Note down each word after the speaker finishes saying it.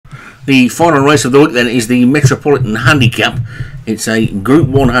The final race of the week then is the Metropolitan Handicap. It's a Group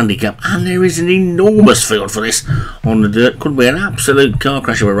 1 handicap, and there is an enormous field for this on the dirt. Could be an absolute car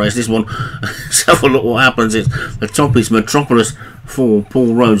crash of a race, this one. Let's have a look what happens. The top is Metropolis for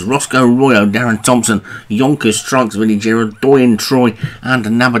Paul Rhodes, Roscoe Royo, Darren Thompson, Yonkers Strikes, Vinnie Gerard, Doyen Troy, and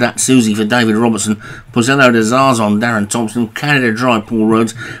Nabadat Susie for David Robertson, Pozzello de Zarzon, Darren Thompson, Canada Dry, Paul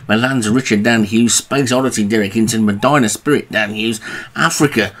Rhodes, Milan's Richard, Dan Hughes, Space Oddity, Derek Hinton, Medina Spirit, Dan Hughes,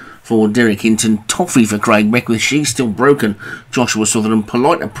 Africa for Derek Hinton, Toffee for Craig Beckwith, She's Still Broken, Joshua Sutherland,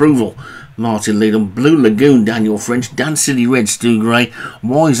 Polite Approval, Martin Leedham, Blue Lagoon, Daniel French, Dan City Red, Stu Gray,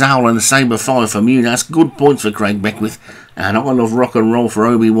 Wise Owl and Sabre 5 for Munas, good points for Craig Beckwith, and I Love Rock and Roll for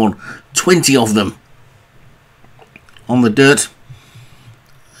Obi-Wan, 20 of them on the dirt.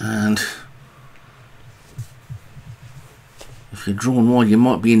 And if you're drawn wide, you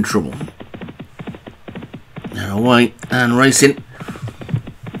might be in trouble. They're away and racing.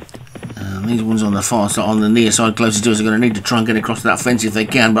 These ones on the far side, on the near side closest to us, are going to need to try and get across that fence if they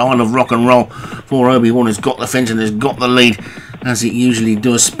can. But I Love Rock and Roll for Obi-Wan has got the fence and has got the lead, as it usually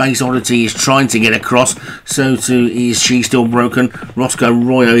does. Space Oddity is trying to get across, so too is She Still Broken. Roscoe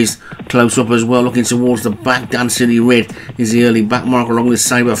Royo is close up as well, looking towards the back. Dan City Red is the early back marker along with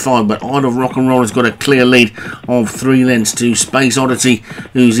Sabre 5, but I Love Rock and Roll has got a clear lead of 3 lengths to Space Oddity,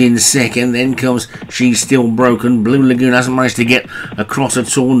 who's in second. Then comes She's Still Broken. Blue Lagoon hasn't managed to get across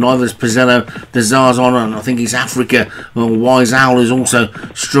at all, neither's Pozzello de Zarzon, and I think it's Africa. Well, Wise Owl is also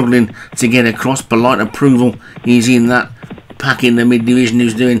struggling to get across. Polite Approval is in that pack in the mid-division,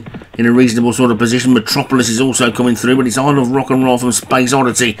 who's doing in a reasonable sort of position. Metropolis is also coming through, but it's I Love Rock and Roll from Space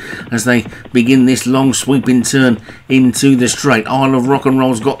Oddity as they begin this long sweeping turn into the straight. I Love Rock and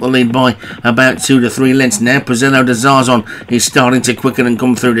Roll's got the lead by about 2 to 3 lengths now. Pozzello de Zarzon is starting to quicken and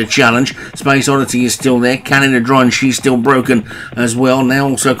come through the challenge. Space Oddity is still there. Canada Dry and She's Still Broken as well. Now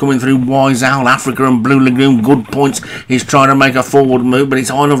also coming through Wise Owl, Africa and Blue Lagoon. Good Points is trying to make a forward move, but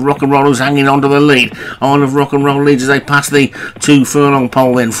it's I Love Rock and Roll who's hanging on to the lead. I Love Rock and Roll leads as they pass the 2 furlong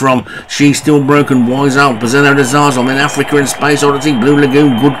pole then from She's Still Broken, Wise Owl, Pozzello de Zarzon, then Africa and Space Oddity. Blue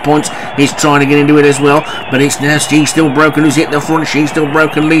Lagoon, Good Points is trying to get into it as well, but it's now She's Still Broken who's hit the front. She's Still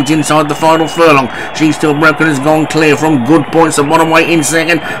Broken leads inside the final furlong. She's Still Broken has gone clear from Good Points, the bottom weight in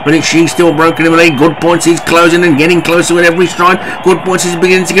second, but it's She's Still Broken in the lead. Good Points is closing and getting closer with every stride. Good Points is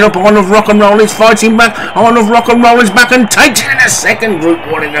beginning to get up. I Love Rock and Roll is fighting back. I Love Rock and Roll is back and takes it in a second. Group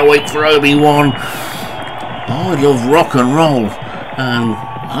 1 in the week for Obi-Wan. I Love Rock and Roll, and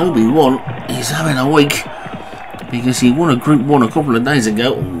Obi-Wan is having a week because he won a Group 1 a couple of days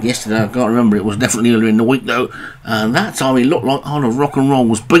ago, or yesterday, I can't remember, it was definitely earlier in the week though, and that time he looked like I Love Rock and Roll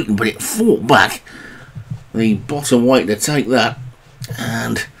was beaten, but it fought back the bottom weight to take that,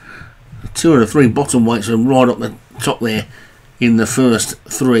 and 2 of the 3 bottom weights are right up the top there in the first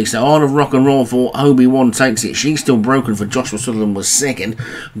 3. So I Love Rock and Roll for Obi-Wan takes it. She's Still Broken for Joshua Sutherland was second.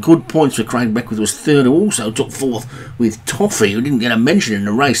 Good Points for Craig Beckwith was third, who also took fourth with Toffee, who didn't get a mention in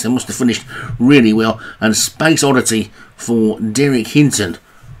the race. They must have finished really well. And Space Oddity for Derek Hinton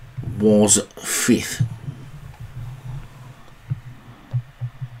was fifth.